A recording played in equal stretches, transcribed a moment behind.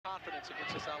confidence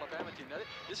against this Alabama team. Now,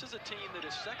 this is a team that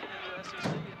is second in the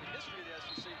SEC in the history of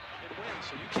the SEC in wins,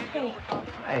 so you can't get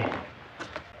overconfident.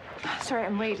 Hey. Sorry,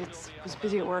 I'm late. I was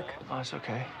busy at work. Oh, it's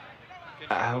okay.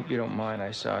 I hope you don't mind.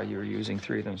 I saw you were using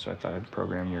 3 of them, so I thought I'd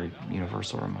program your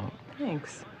universal remote.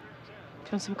 Thanks. Do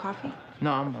you want some coffee?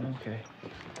 No, I'm okay.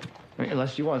 I mean,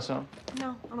 unless you want some.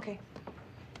 No, I'm okay.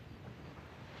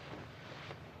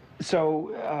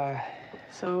 So,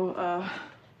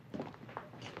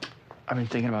 I've been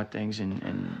thinking about things,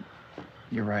 and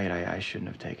you're right. I shouldn't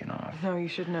have taken off. No, you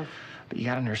shouldn't have. But you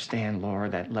gotta understand, Laura,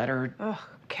 that letter... Ugh,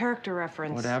 character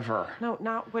reference. Whatever. No,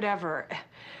 not whatever.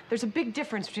 There's a big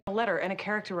difference between a letter and a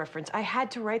character reference. I had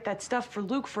to write that stuff for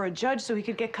Luke for a judge so he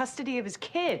could get custody of his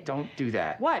kid. Don't do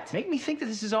that. What? Make me think that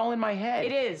this is all in my head.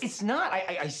 It is. It's not.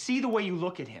 I see the way you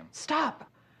look at him. Stop.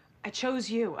 I chose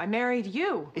you. I married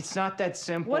you. It's not that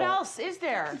simple. What else is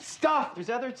there? Stuff. There's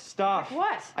other stuff. Like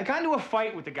what? I got into a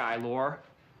fight with the guy, Laura.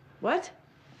 What?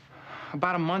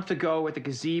 About a month ago at the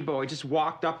gazebo, I just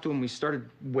walked up to him. We started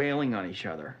wailing on each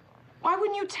other. Why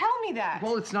wouldn't you tell me that?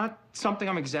 Well, it's not something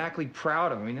I'm exactly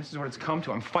proud of. I mean, this is what it's come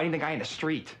to. I'm fighting the guy in the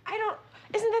street.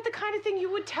 Isn't that the kind of thing you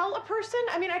would tell a person?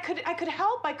 I mean, I could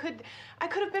help. I could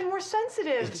have been more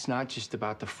sensitive. It's not just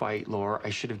about the fight, Laura. I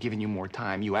should have given you more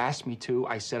time. You asked me to.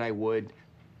 I said I would.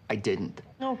 I didn't.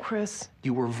 No, Chris.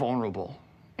 You were vulnerable.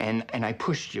 And I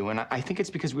pushed you. And I think it's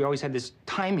because we always had this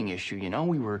timing issue, you know?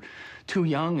 We were too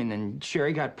young, and then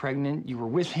Sherry got pregnant. You were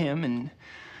with him, and...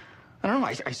 I don't know,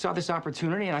 I saw this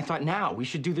opportunity, and I thought, now, we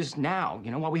should do this now, you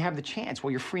know, while we have the chance,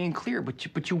 while you're free and clear,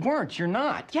 but you weren't, you're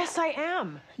not. Yes, I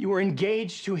am. You were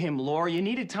engaged to him, Laura. You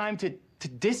needed time to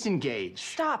disengage.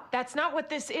 Stop, that's not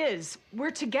what this is. We're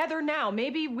together now.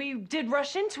 Maybe we did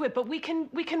rush into it, but we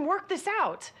can work this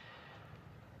out.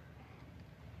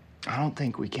 I don't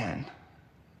think we can.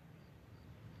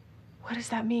 What does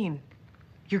that mean?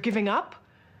 You're giving up?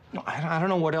 No, I don't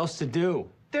know what else to do.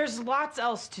 There's lots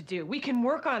else to do. We can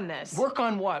work on this. Work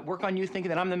on what? Work on you thinking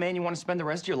that I'm the man you want to spend the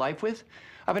rest of your life with?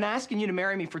 I've been asking you to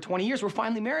marry me for 20 years. We're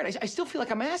finally married. I still feel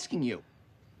like I'm asking you.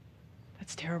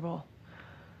 That's terrible.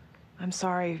 I'm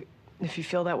sorry if you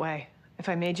feel that way, if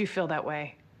I made you feel that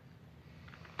way.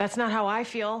 That's not how I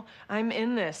feel. I'm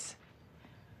in this.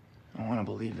 I want to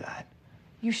believe that.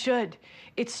 You should.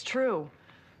 It's true.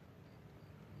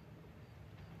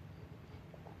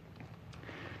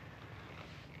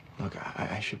 Look,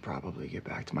 I should probably get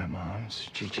back to my mom's.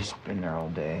 She's just been there all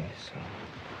day, so...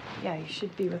 Yeah, you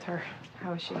should be with her.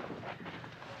 How is she?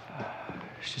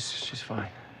 She's fine.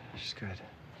 She's good.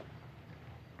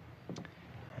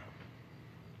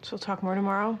 She'll talk more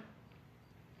tomorrow?